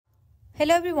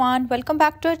Hello everyone, welcome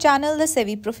back to our channel The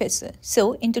Savvy Professor.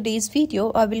 So in today's video,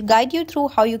 I will guide you through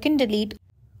how you can delete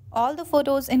all the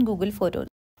photos in Google Photos,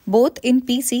 both in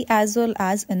PC as well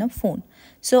as in a phone.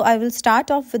 So I will start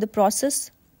off with the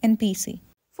process in PC.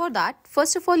 For that,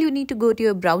 first of all, you need to go to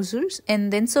your browsers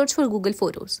and then search for Google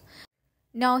Photos.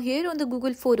 Now here on the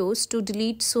Google Photos, to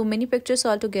delete so many pictures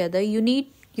altogether,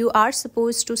 you are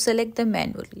supposed to select them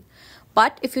manually.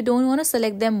 But if you don't want to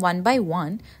select them one by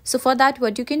one, so for that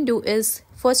what you can do is,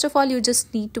 first of all, you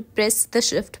just need to press the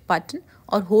shift button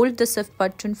or hold the shift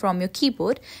button from your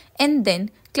keyboard and then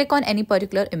click on any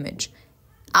particular image.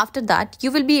 After that,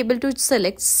 you will be able to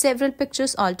select several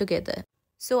pictures altogether.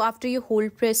 So after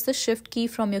you press the shift key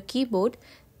from your keyboard,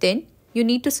 then you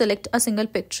need to select a single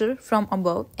picture from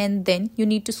above and then you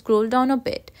need to scroll down a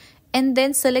bit and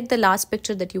then select the last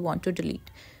picture that you want to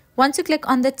delete. Once you click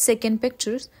on that second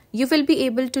pictures, you will be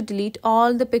able to delete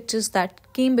all the pictures that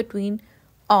came between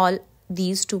all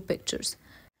these two pictures.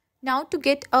 Now to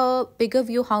get a bigger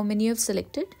view how many you have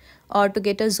selected or to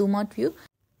get a zoom out view,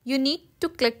 you need to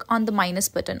click on the minus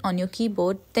button on your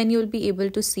keyboard. Then you will be able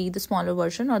to see the smaller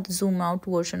version or the zoom out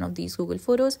version of these Google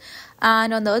Photos.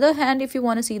 And on the other hand, if you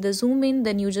want to see the zoom in,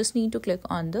 then you just need to click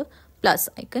on the plus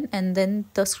icon and then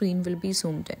the screen will be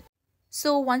zoomed in.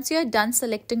 So once you are done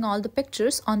selecting all the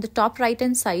pictures, on the top right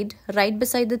hand side, right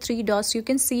beside the three dots, you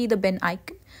can see the bin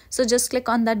icon. So just click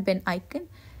on that bin icon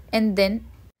and then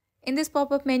in this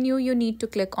pop-up menu, you need to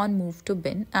click on move to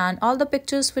bin and all the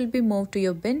pictures will be moved to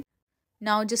your bin.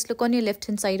 Now just look on your left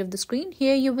hand side of the screen.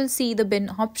 Here you will see the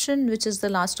bin option, which is the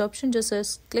last option.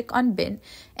 Just click on bin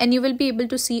and you will be able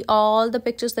to see all the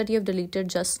pictures that you have deleted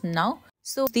just now.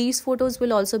 So these photos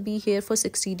will also be here for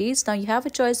 60 days. Now you have a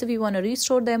choice if you want to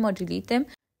restore them or delete them.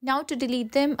 Now to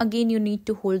delete them, again you need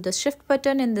to hold the shift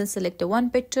button and then select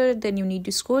one picture. Then you need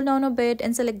to scroll down a bit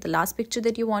and select the last picture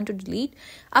that you want to delete.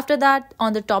 After that,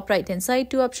 on the top right hand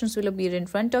side, two options will appear in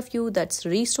front of you. That's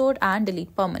restore and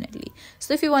delete permanently.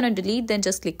 So if you want to delete, then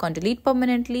just click on delete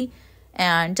permanently.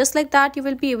 And just like that, you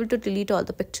will be able to delete all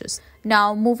the pictures.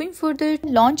 Now moving further,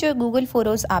 launch your Google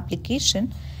Photos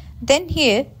application. Then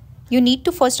here, you need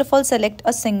to first of all select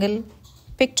a single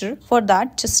picture. For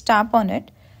that, just tap on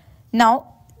it.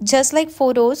 Now, just like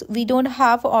photos, we don't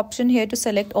have an option here to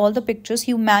select all the pictures.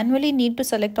 You manually need to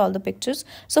select all the pictures.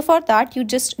 So for that, you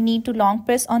just need to long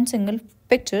press on single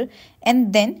picture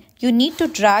and then you need to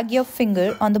drag your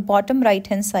finger on the bottom right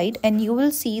hand side and you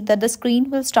will see that the screen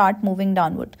will start moving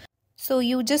downward. So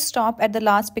you just stop at the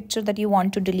last picture that you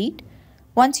want to delete.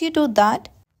 Once you do that,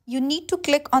 you need to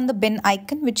click on the bin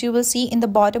icon, which you will see in the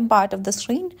bottom part of the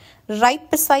screen, right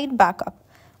beside backup.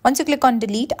 Once you click on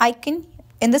delete icon,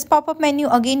 in this pop-up menu,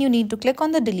 again you need to click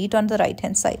on the delete on the right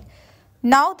hand side.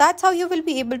 Now that's how you will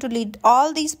be able to delete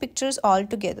all these pictures all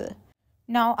together.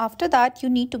 Now after that, you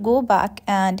need to go back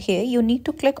and here you need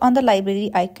to click on the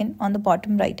library icon on the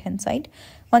bottom right hand side.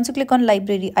 Once you click on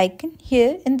library icon,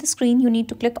 here in the screen you need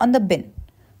to click on the bin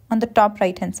on the top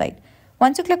right hand side.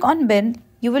 Once you click on bin,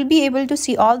 you will be able to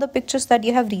see all the pictures that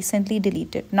you have recently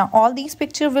deleted. Now all these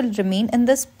pictures will remain in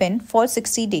this bin for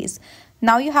 60 days.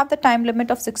 Now you have the time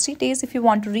limit of 60 days. If you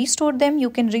want to restore them,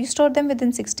 you can restore them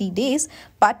within 60 days.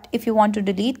 But if you want to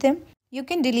delete them, you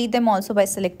can delete them also by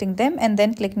selecting them and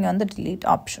then clicking on the delete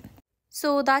option.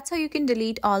 So that's how you can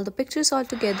delete all the pictures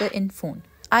altogether in phone.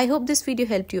 I hope this video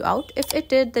helped you out. If it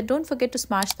did, then don't forget to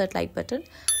smash that like button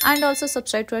and also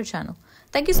subscribe to our channel.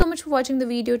 Thank you so much for watching the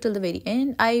video till the very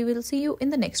end. I will see you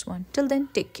in the next one. Till then,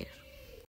 take care.